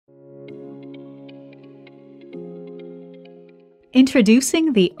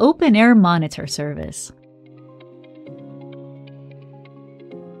Introducing the OpenAIRE Monitor service.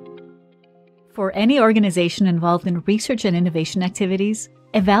 For any organization involved in research and innovation activities,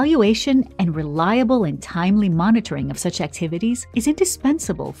 evaluation and reliable and timely monitoring of such activities is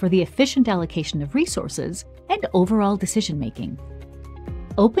indispensable for the efficient allocation of resources and overall decision-making.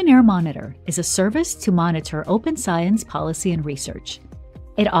 OpenAIRE Monitor is a service to monitor open science policy and research.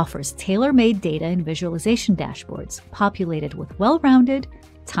 It offers tailor-made data and visualization dashboards populated with well-rounded,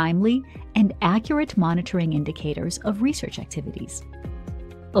 timely, and accurate monitoring indicators of research activities.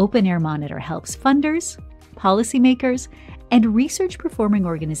 OpenAIRE Monitor helps funders, policymakers, and research-performing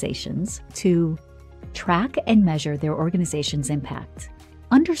organizations to track and measure their organization's impact,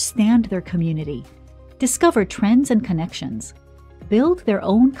 understand their community, discover trends and connections, build their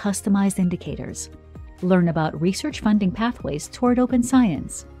own customized indicators, learn about research funding pathways toward open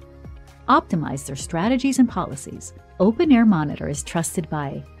science, optimize their strategies and policies. OpenAIRE Monitor is trusted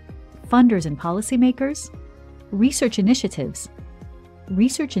by funders and policymakers, research initiatives,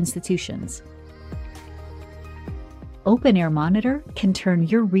 research institutions. OpenAIRE Monitor can turn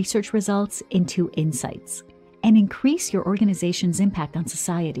your research results into insights and increase your organization's impact on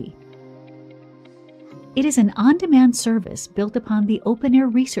society. It is an on-demand service built upon the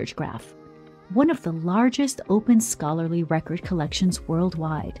OpenAIRE Research Graph, one of the largest open scholarly record collections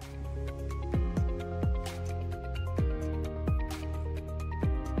worldwide.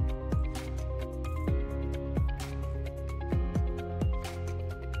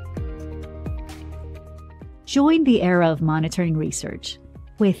 Join the era of monitoring research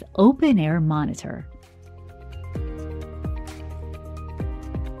with OpenAIRE Monitor.